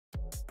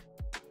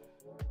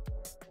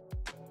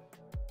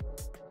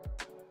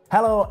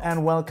Hello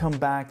and welcome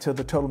back to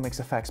the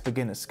TotalMix FX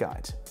Beginner's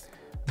Guide.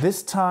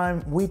 This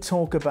time we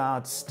talk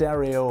about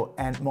stereo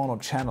and mono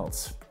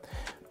channels.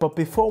 But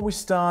before we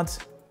start,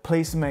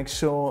 please make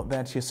sure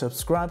that you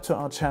subscribe to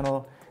our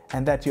channel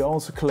and that you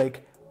also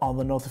click on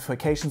the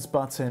notifications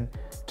button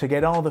to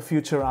get all the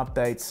future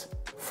updates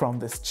from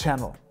this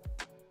channel.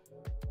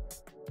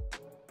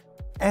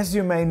 As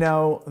you may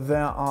know,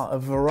 there are a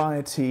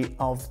variety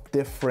of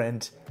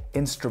different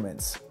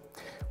instruments.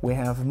 We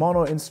have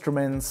mono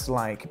instruments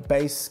like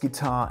bass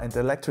guitar and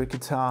electric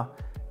guitar,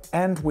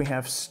 and we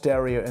have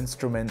stereo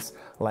instruments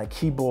like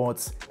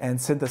keyboards and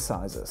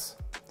synthesizers.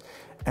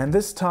 And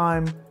this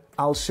time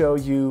I'll show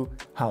you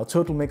how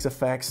TotalMix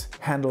FX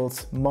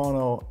handles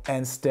mono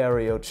and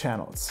stereo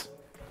channels.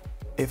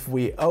 If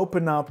we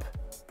open up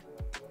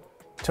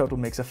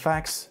TotalMix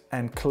FX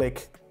and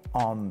click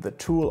on the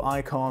tool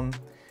icon,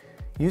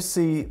 you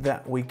see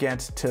that we get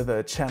to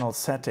the channel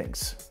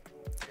settings.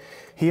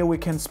 Here we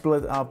can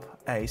split up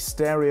a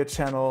stereo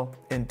channel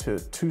into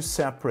two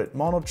separate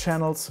mono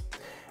channels,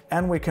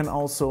 and we can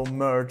also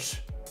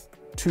merge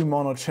two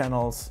mono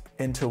channels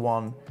into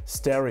one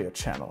stereo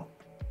channel.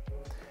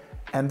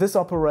 And this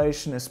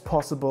operation is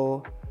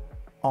possible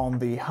on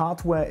the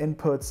hardware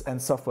inputs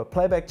and software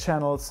playback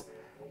channels,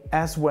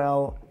 as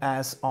well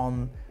as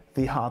on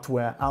the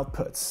hardware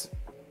outputs.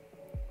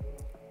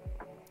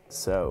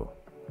 So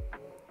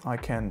I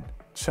can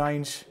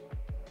change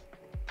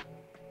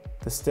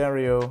the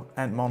stereo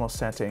and mono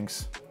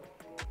settings.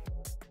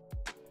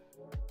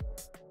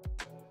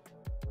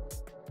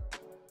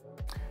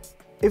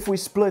 If we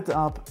split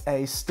up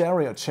a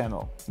stereo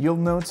channel, you'll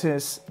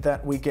notice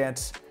that we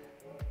get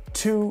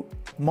two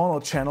mono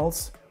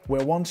channels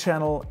where one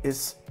channel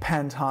is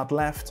panned hard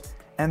left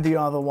and the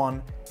other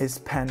one is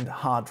panned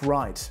hard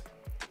right.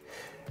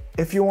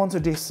 If you want to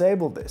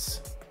disable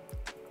this,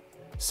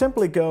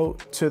 simply go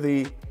to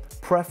the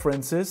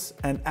Preferences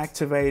and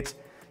activate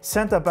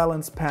Center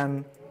Balance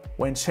Pan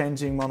when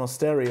changing mono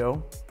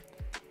stereo,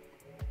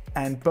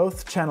 and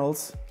both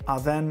channels are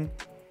then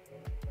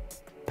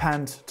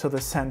panned to the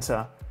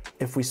center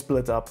if we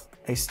split up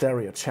a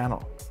stereo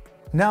channel.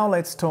 Now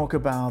let's talk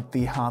about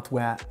the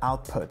hardware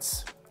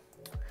outputs.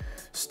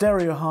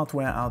 Stereo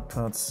hardware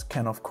outputs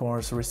can of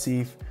course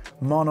receive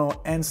mono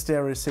and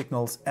stereo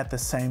signals at the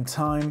same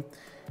time,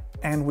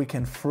 and we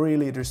can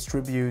freely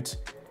distribute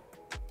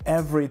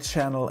every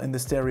channel in the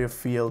stereo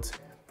field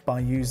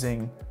by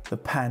using the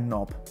pan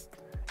knob.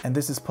 And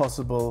this is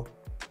possible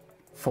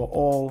for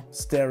all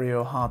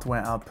stereo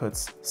hardware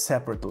outputs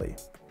separately.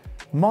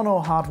 Mono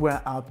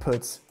hardware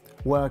outputs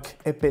work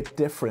a bit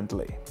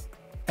differently.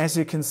 As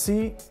you can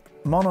see,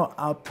 mono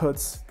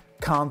outputs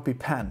can't be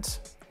panned.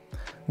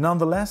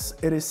 Nonetheless,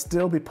 it is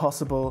still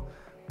possible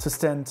to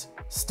send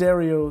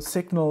stereo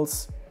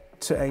signals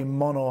to a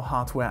mono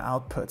hardware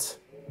output.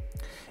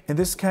 In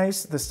this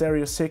case, the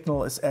stereo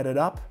signal is added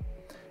up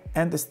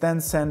and is then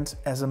sent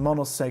as a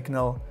mono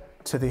signal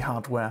to the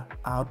hardware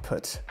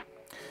output.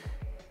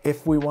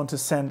 If we want to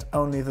send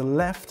only the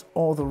left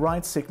or the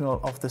right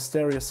signal of the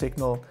stereo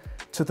signal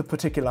to the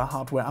particular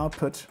hardware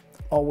output,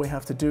 all we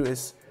have to do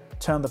is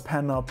turn the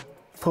pan knob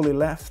fully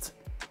left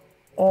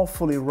or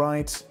fully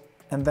right,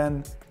 and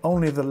then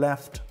only the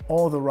left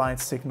or the right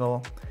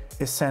signal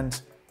is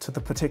sent to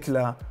the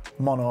particular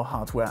mono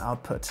hardware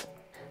output.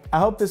 I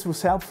hope this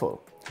was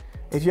helpful.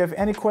 If you have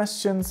any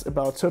questions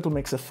about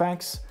TotalMix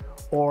FX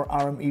or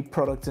RME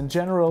products in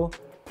general,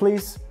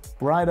 please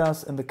write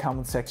us in the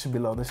comment section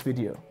below this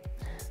video.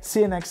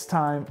 See you next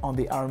time on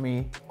the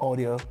RME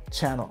Audio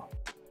channel.